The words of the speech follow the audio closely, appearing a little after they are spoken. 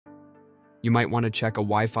You might want to check a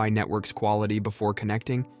Wi-Fi network's quality before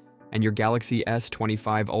connecting, and your Galaxy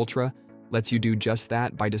S25 Ultra lets you do just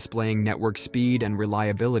that by displaying network speed and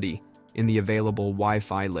reliability in the available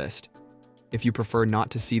Wi-Fi list. If you prefer not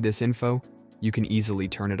to see this info, you can easily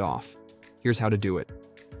turn it off. Here's how to do it.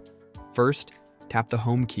 First, tap the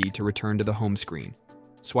home key to return to the home screen.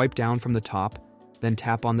 Swipe down from the top, then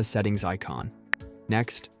tap on the settings icon.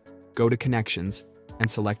 Next, go to Connections and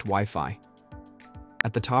select Wi-Fi.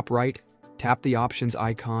 At the top right, tap the options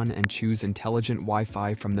icon and choose Intelligent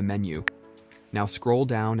Wi-Fi from the menu. Now scroll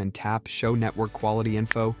down and tap Show Network Quality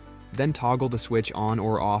Info, then toggle the switch on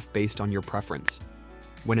or off based on your preference.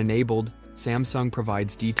 When enabled, Samsung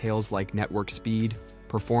provides details like network speed,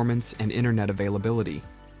 performance, and internet availability,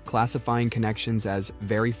 classifying connections as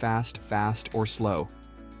very fast, fast, or slow.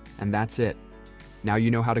 And that's it. Now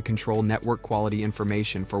you know how to control network quality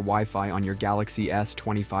information for Wi-Fi on your Galaxy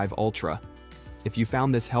S25 Ultra. If you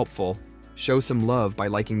found this helpful, show some love by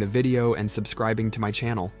liking the video and subscribing to my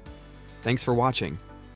channel. Thanks for watching.